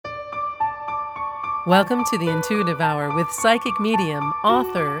Welcome to the Intuitive Hour with psychic medium,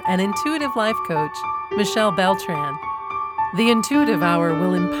 author, and intuitive life coach, Michelle Beltran. The Intuitive Hour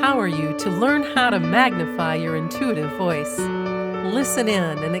will empower you to learn how to magnify your intuitive voice. Listen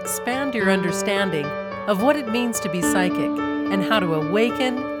in and expand your understanding of what it means to be psychic and how to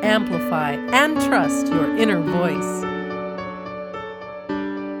awaken, amplify, and trust your inner voice.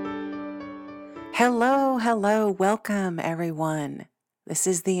 Hello, welcome everyone. This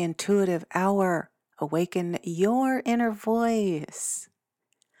is the Intuitive Hour. Awaken your inner voice.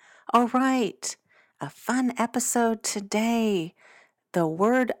 All right, a fun episode today. The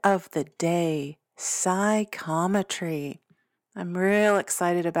word of the day, psychometry. I'm real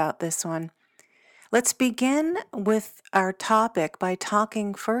excited about this one. Let's begin with our topic by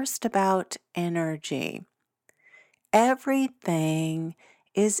talking first about energy. Everything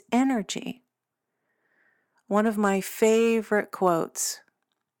is energy. One of my favorite quotes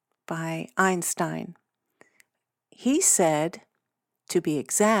by Einstein. He said, to be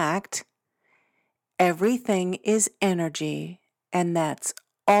exact, everything is energy, and that's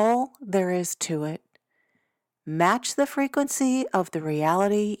all there is to it. Match the frequency of the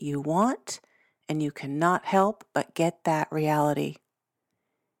reality you want, and you cannot help but get that reality.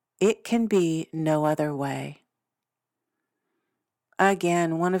 It can be no other way.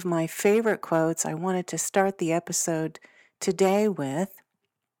 Again, one of my favorite quotes I wanted to start the episode today with.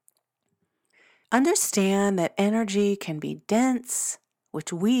 Understand that energy can be dense,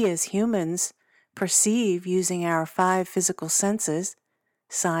 which we as humans perceive using our 5 physical senses,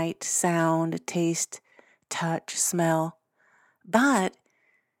 sight, sound, taste, touch, smell, but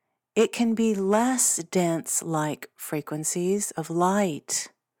it can be less dense like frequencies of light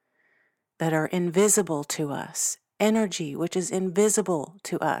that are invisible to us, energy which is invisible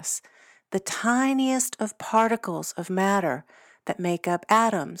to us, the tiniest of particles of matter that make up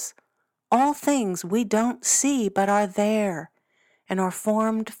atoms, all things we don't see but are there and are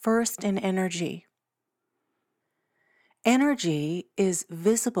formed first in energy. Energy is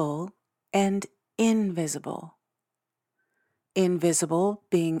visible and invisible. Invisible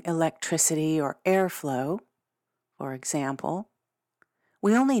being electricity or airflow, for example.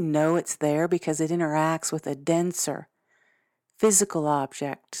 We only know it's there because it interacts with a denser physical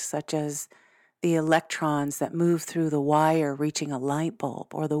object, such as the electrons that move through the wire reaching a light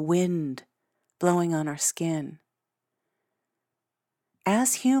bulb or the wind blowing on our skin.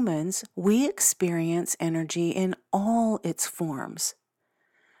 As humans, we experience energy in all its forms,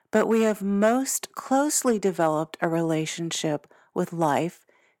 but we have most closely developed a relationship with life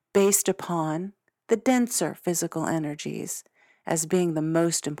based upon the denser physical energies as being the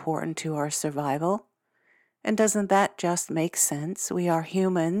most important to our survival. And doesn't that just make sense? We are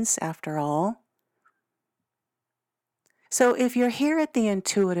humans, after all. So if you're here at the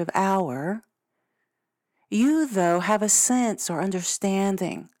Intuitive Hour, you, though, have a sense or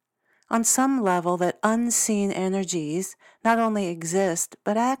understanding on some level that unseen energies not only exist,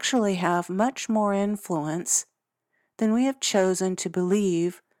 but actually have much more influence than we have chosen to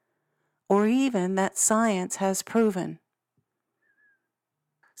believe, or even that science has proven.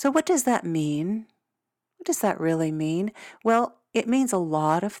 So what does that mean? What does that really mean? Well, it means a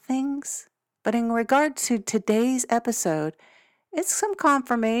lot of things, but in regard to today's episode, it's some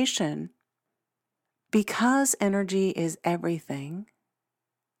confirmation. Because energy is everything,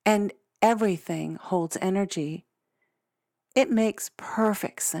 and everything holds energy, it makes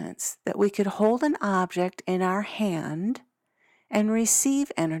perfect sense that we could hold an object in our hand and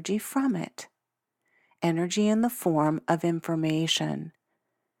receive energy from it. Energy in the form of information,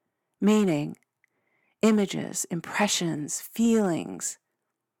 meaning images, impressions, feelings,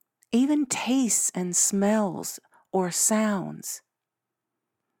 even tastes and smells or sounds.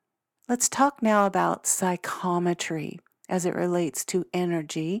 Let's talk now about psychometry as it relates to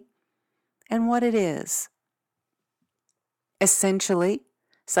energy and what it is. Essentially,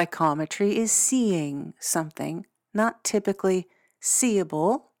 psychometry is seeing something not typically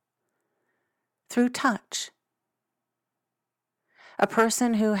seeable through touch. A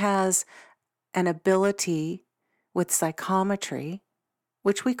person who has an ability with psychometry,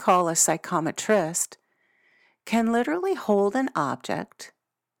 which we call a psychometrist, can literally hold an object,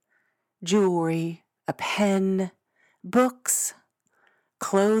 jewelry, a pen, books,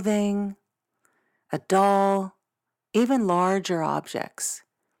 clothing, a doll, even larger objects,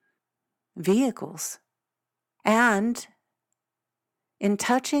 vehicles. And in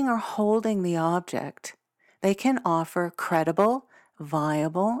touching or holding the object, they can offer credible,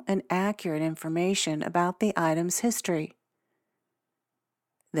 viable, and accurate information about the item's history.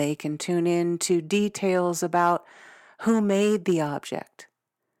 They can tune in to details about who made the object,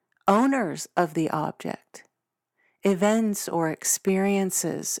 owners of the object, events or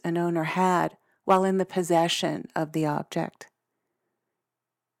experiences an owner had while in the possession of the object.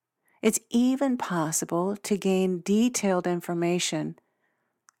 It's even possible to gain detailed information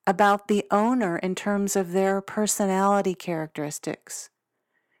about the owner in terms of their personality characteristics,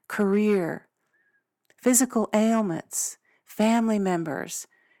 career, physical ailments, family members,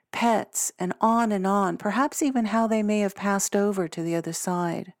 pets, and on, perhaps even how they may have passed over to the other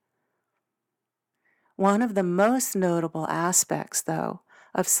side. One of the most notable aspects, though,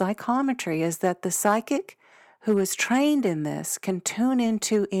 of psychometry is that the psychic who is trained in this can tune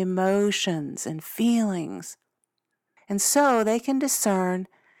into emotions and feelings. And so they can discern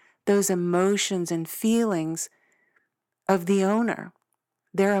those emotions and feelings of the owner,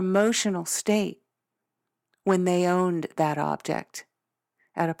 their emotional state when they owned that object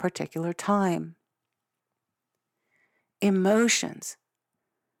at a particular time. Emotions,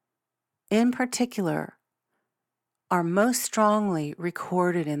 in particular, are most strongly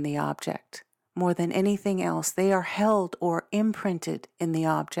recorded in the object. More than anything else, they are held or imprinted in the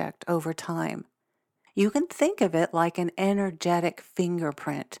object over time. You can think of it like an energetic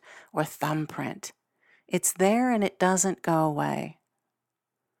fingerprint or thumbprint. It's there and it doesn't go away.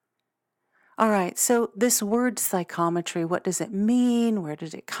 All right, so this word psychometry, what does it mean? Where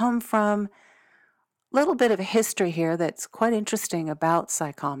did it come from? A little bit of a history here that's quite interesting about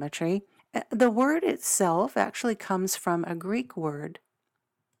psychometry. The word itself actually comes from a Greek word,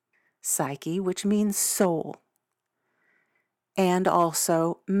 psyche, which means soul, and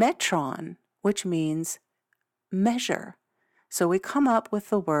also metron, which means measure. So we come up with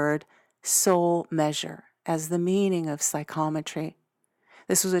the word soul measure as the meaning of psychometry.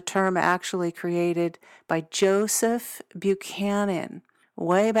 This was a term actually created by Joseph Buchanan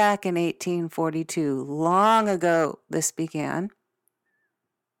way back in 1842. Long ago this began.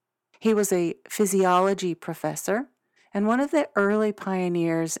 He was a physiology professor and one of the early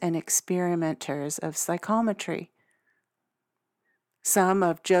pioneers and experimenters of psychometry. Some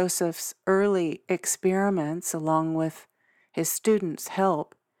of Joseph's early experiments, along with his students'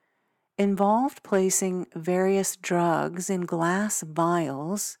 help, involved placing various drugs in glass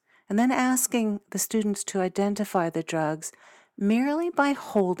vials and then asking the students to identify the drugs merely by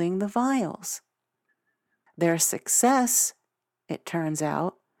holding the vials. Their success, it turns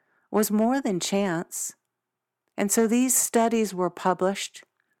out, was more than chance. And so these studies were published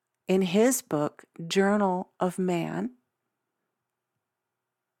in his book, Journal of Man.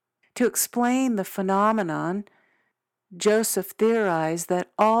 To explain the phenomenon, Joseph theorized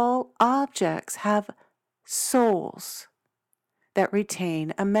that all objects have souls that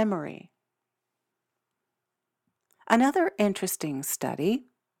retain a memory. Another interesting study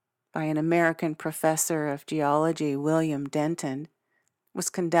by an American professor of geology, William Denton, was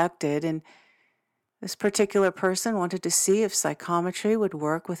conducted, and this particular person wanted to see if psychometry would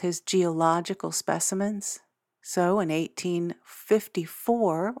work with his geological specimens. So in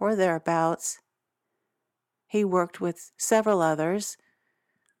 1854 or thereabouts, he worked with several others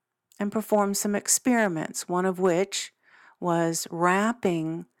and performed some experiments, one of which was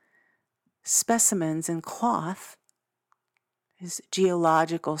wrapping specimens in cloth, his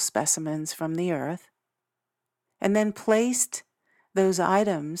geological specimens from the earth, and then placed those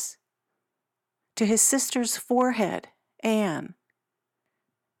items to his sister's forehead, Anne,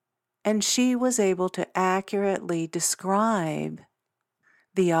 and she was able to accurately describe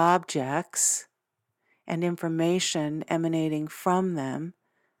the objects and information emanating from them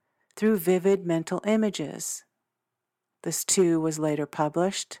through vivid mental images. This too was later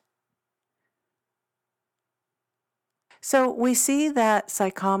published. So we see that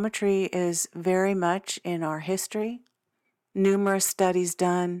psychometry is very much in our history. Numerous studies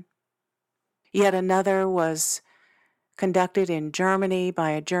done. Yet another was conducted in Germany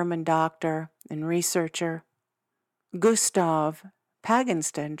by a German doctor and researcher. Gustav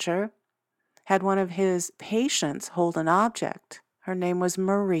Pagenstecher had one of his patients hold an object. Her name was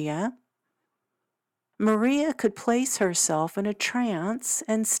Maria. Maria could place herself in a trance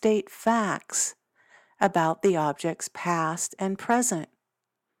and state facts about the object's past and present.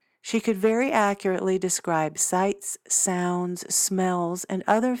 She could very accurately describe sights, sounds, smells, and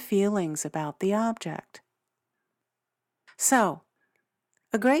other feelings about the object. So,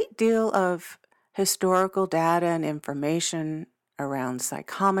 a great deal of historical data and information around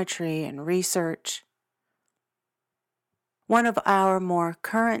psychometry and research. One of our more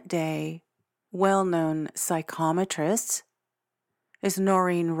current day well-known psychometrists is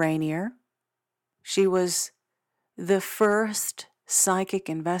Noreen Rainier. She was the first psychic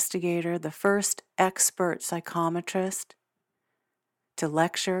investigator, the first expert psychometrist to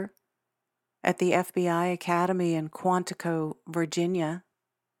lecture at the FBI Academy in Quantico, Virginia.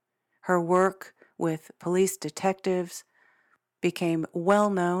 Her work with police detectives became well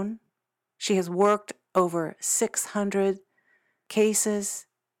known. She has worked over 600 cases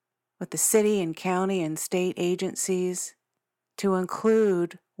with the city and county and state agencies, to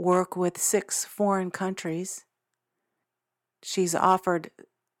include work with 6 foreign countries. She's offered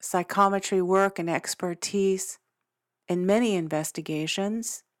psychometry work and expertise in many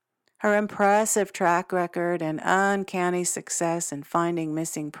investigations. Her impressive track record and uncanny success in finding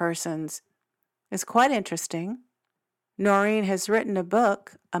missing persons is quite interesting. Noreen has written a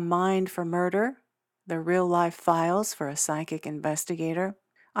book, A Mind for Murder, The Real-Life Files for a Psychic Investigator.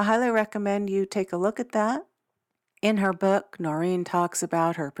 I highly recommend you take a look at that. In her book, Noreen talks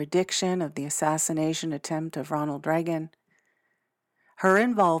about her prediction of the assassination attempt of Ronald Reagan, her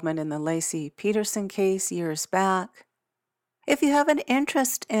involvement in the Lacey Peterson case years back. If you have an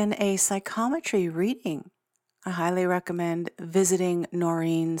interest in a psychometry reading, I highly recommend visiting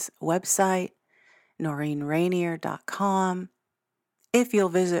Noreen's website, noreenrainier.com. If you'll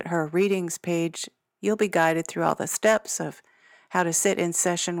visit her readings page, you'll be guided through all the steps of how to sit in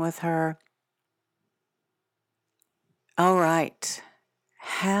session with her. All right,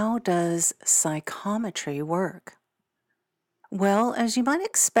 how does psychometry work? Well, as you might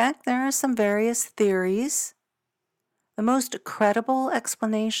expect, there are some various theories. The most credible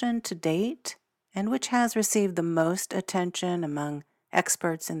explanation to date, and which has received the most attention among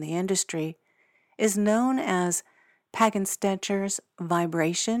experts in the industry, is known as Pagenstechner's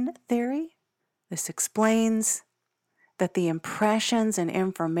vibration theory. This explains that the impressions and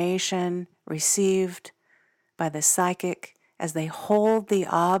information received by the psychic as they hold the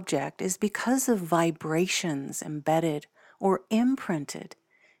object is because of vibrations embedded or imprinted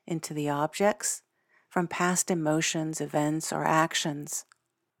into the objects from past emotions, events, or actions.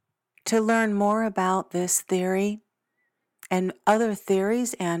 To learn more about this theory and other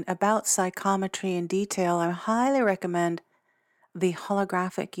theories and about psychometry in detail, I highly recommend The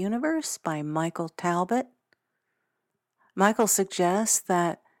Holographic Universe by Michael Talbot. Michael suggests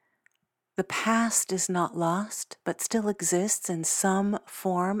that the past is not lost, but still exists in some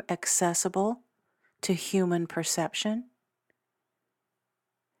form accessible to human perception.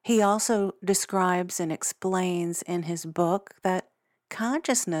 He also describes and explains in his book that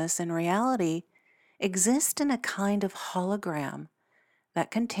consciousness and reality exist in a kind of hologram that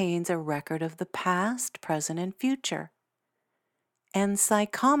contains a record of the past, present, and future. And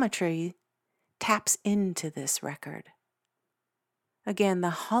psychometry taps into this record. Again, The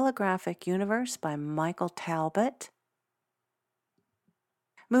Holographic Universe by Michael Talbot.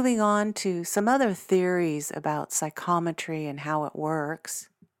 Moving on to some other theories about psychometry and how it works.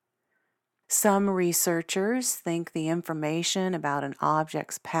 Some researchers think the information about an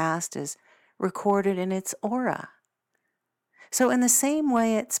object's past is recorded in its aura. So in the same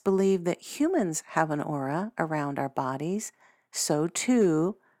way it's believed that humans have an aura around our bodies, so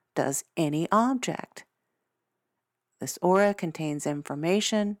too does any object. This aura contains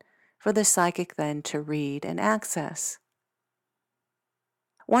information for the psychic then to read and access.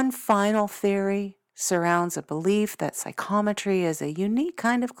 One final theory surrounds a belief that psychometry is a unique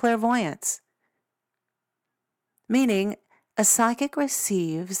kind of clairvoyance, meaning a psychic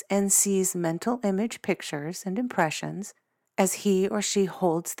receives and sees mental image pictures and impressions as he or she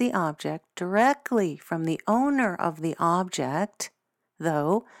holds the object directly from the owner of the object,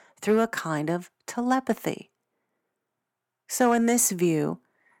 though through a kind of telepathy. So in this view,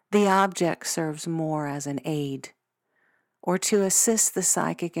 the object serves more as an aid, or to assist the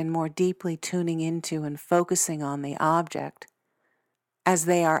psychic in more deeply tuning into and focusing on the object, as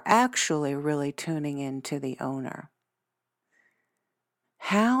they are actually really tuning into the owner.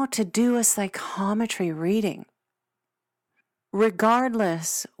 How to do a psychometry reading?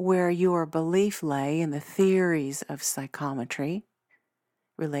 Regardless where your belief lay in the theories of psychometry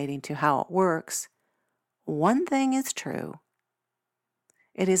relating to how it works, one thing is true.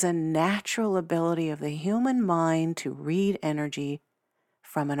 It is a natural ability of the human mind to read energy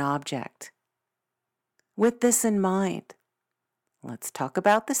from an object. With this in mind, let's talk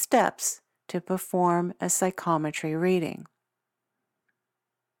about the steps to perform a psychometry reading.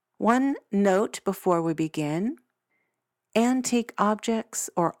 One note before we begin: antique objects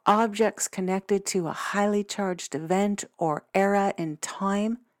or objects connected to a highly charged event or era in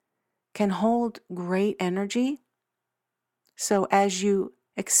time can hold great energy. So as you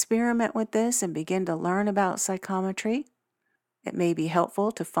experiment with this and begin to learn about psychometry, it may be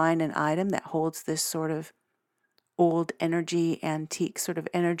helpful to find an item that holds this sort of old energy, antique sort of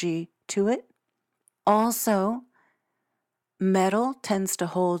energy to it. Also, Metal tends to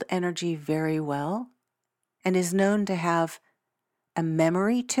hold energy very well and is known to have a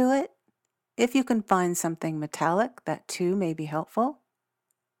memory to it. If you can find something metallic, that too may be helpful.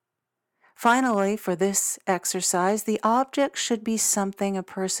 Finally, for this exercise, the object should be something a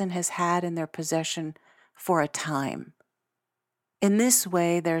person has had in their possession for a time. In this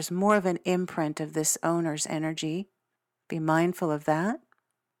way, there's more of an imprint of this owner's energy. Be mindful of that.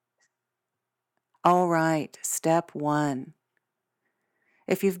 All right, step 1.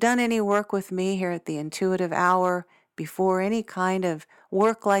 If you've done any work with me here at the Intuitive Hour, before any kind of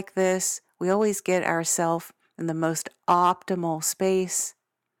work like this, we always get ourselves in the most optimal space.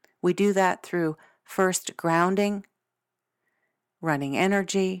 We do that through first grounding, running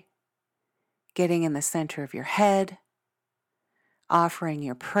energy, getting in the center of your head, offering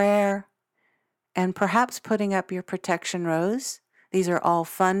your prayer, and perhaps putting up your protection rose. These are all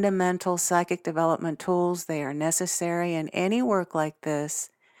fundamental psychic development tools. They are necessary in any work like this.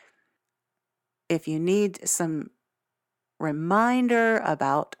 If you need some reminder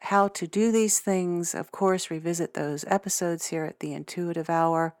about how to do these things, of course, revisit those episodes here at the Intuitive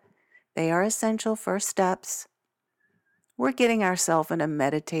Hour. They are essential first steps. We're getting ourselves in a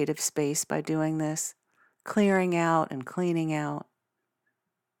meditative space by doing this, clearing out and cleaning out.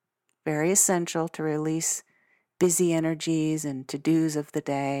 Very essential to release busy energies and to-dos of the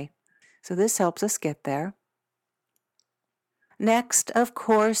day. So this helps us get there. Next, of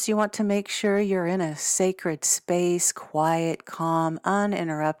course, you want to make sure you're in a sacred space, quiet, calm,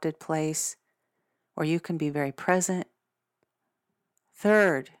 uninterrupted place where you can be very present.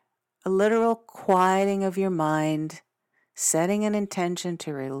 Third, a literal quieting of your mind, setting an intention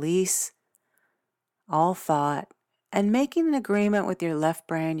to release all thought, and making an agreement with your left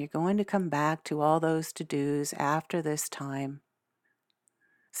brain. You're going to come back to all those to-dos after this time.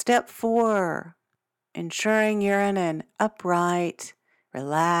 Step 4, ensuring you're in an upright,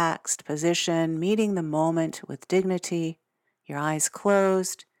 relaxed position, meeting the moment with dignity, your eyes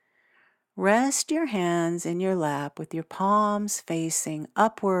closed. Rest your hands in your lap with your palms facing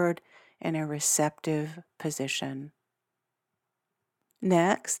upward in a receptive position.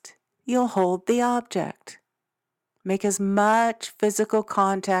 Next, you'll hold the object. Make as much physical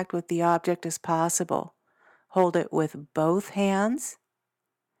contact with the object as possible. Hold it with both hands.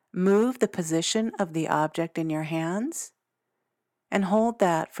 Move the position of the object in your hands and hold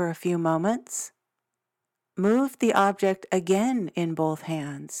that for a few moments. Move the object again in both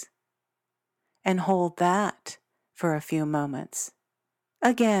hands and hold that for a few moments.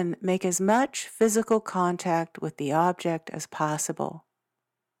 Again, make as much physical contact with the object as possible.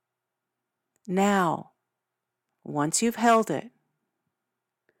 Now, once you've held it,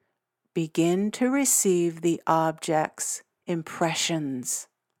 begin to receive the object's impressions.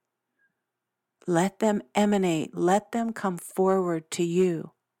 Let them emanate, let them come forward to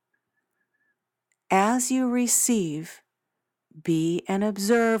you. As you receive, be an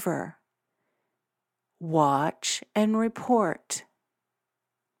observer. Watch and report.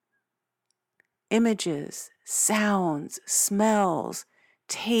 Images, sounds, smells,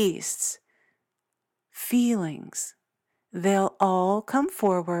 tastes, feelings, they'll all come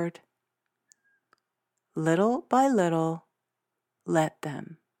forward. Little by little, let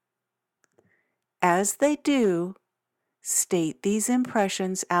them. As they do, state these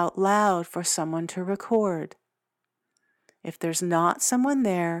impressions out loud for someone to record. If there's not someone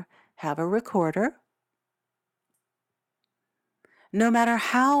there, have a recorder. No matter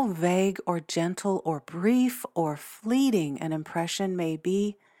how vague or gentle or brief or fleeting an impression may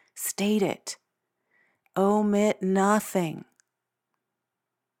be, state it. Omit nothing.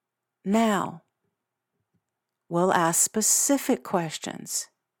 Now, we'll ask specific questions.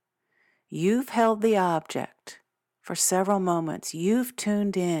 You've held the object for several moments. You've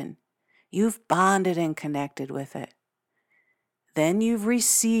tuned in. You've bonded and connected with it. Then you've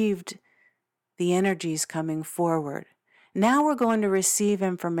received the energies coming forward. Now we're going to receive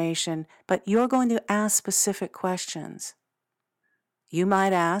information, but you're going to ask specific questions. You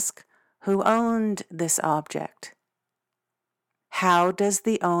might ask, who owned this object? How does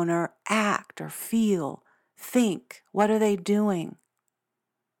the owner act or feel, think? What are they doing?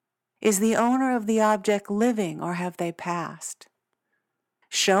 Is the owner of the object living or have they passed?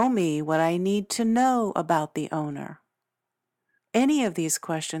 Show me what I need to know about the owner. Any of these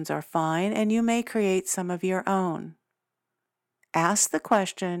questions are fine, and you may create some of your own. Ask the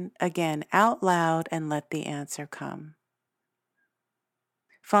question again out loud and let the answer come.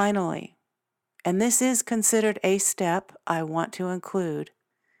 Finally, and this is considered a step I want to include,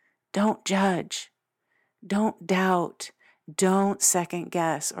 don't judge, don't doubt, don't second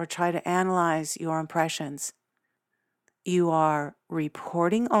guess or try to analyze your impressions. You are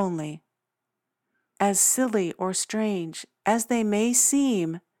reporting only. As silly or strange as they may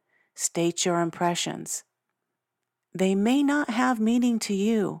seem, state your impressions. They may not have meaning to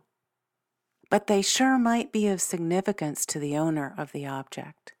you, but they sure might be of significance to the owner of the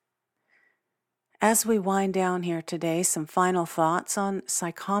object. As we wind down here today, some final thoughts on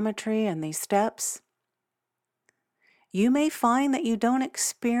psychometry and these steps. You may find that you don't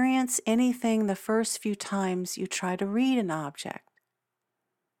experience anything the first few times you try to read an object.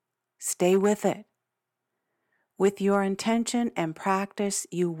 Stay with it. With your intention and practice,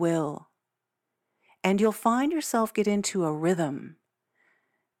 you will. And you'll find yourself get into a rhythm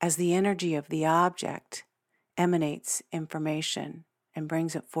as the energy of the object emanates information and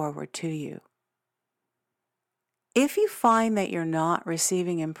brings it forward to you. If you find that you're not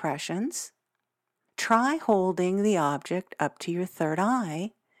receiving impressions, try holding the object up to your third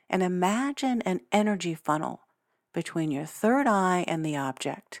eye and imagine an energy funnel between your third eye and the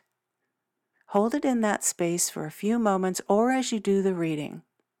object. Hold it in that space for a few moments or as you do the reading.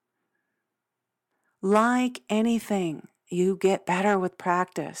 Like anything, you get better with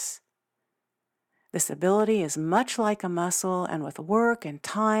practice. This ability is much like a muscle, and with work and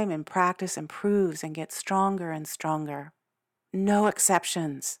time and practice improves and gets stronger and stronger. No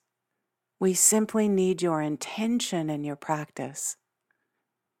exceptions. We simply need your intention in your practice.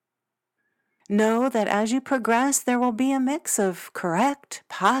 Know that as you progress, there will be a mix of correct,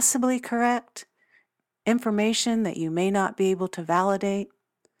 possibly correct, information that you may not be able to validate,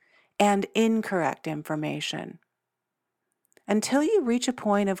 and incorrect information. Until you reach a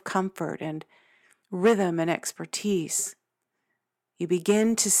point of comfort and rhythm and expertise, you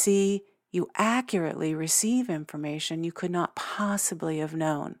begin to see you accurately receive information you could not possibly have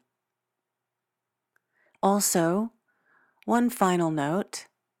known. Also, one final note: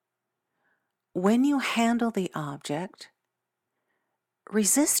 when you handle the object,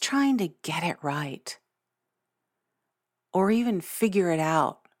 resist trying to get it right or even figure it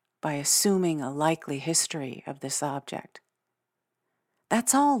out by assuming a likely history of this object.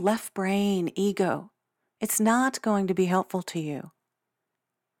 That's all left brain ego. It's not going to be helpful to you.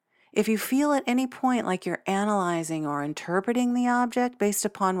 If you feel at any point like you're analyzing or interpreting the object based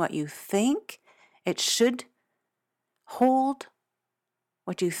upon what you think it should hold,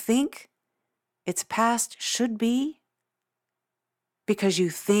 what you think its past should be, because you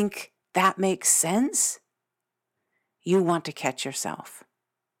think that makes sense, you want to catch yourself.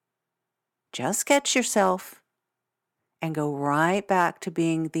 Just catch yourself and go right back to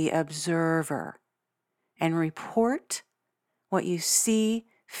being the observer and report what you see,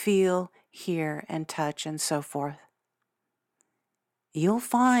 feel, hear, and touch, and so forth. You'll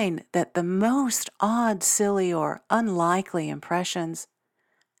find that the most odd, silly, or unlikely impressions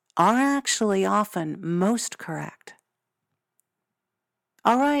are actually often most correct.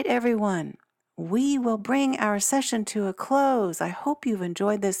 All right, everyone, we will bring our session to a close. I hope you've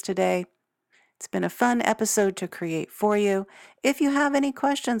enjoyed this today. It's been a fun episode to create for you. If you have any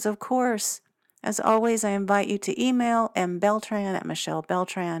questions, of course, as always, I invite you to email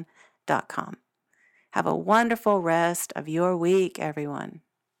mbeltran@michellebeltran.com. Have a wonderful rest of your week, everyone.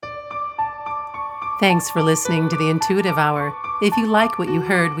 Thanks for listening to the Intuitive Hour. If you like what you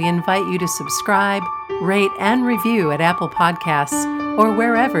heard, we invite you to subscribe, rate, and review at Apple Podcasts or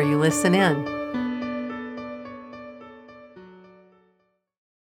wherever you listen in.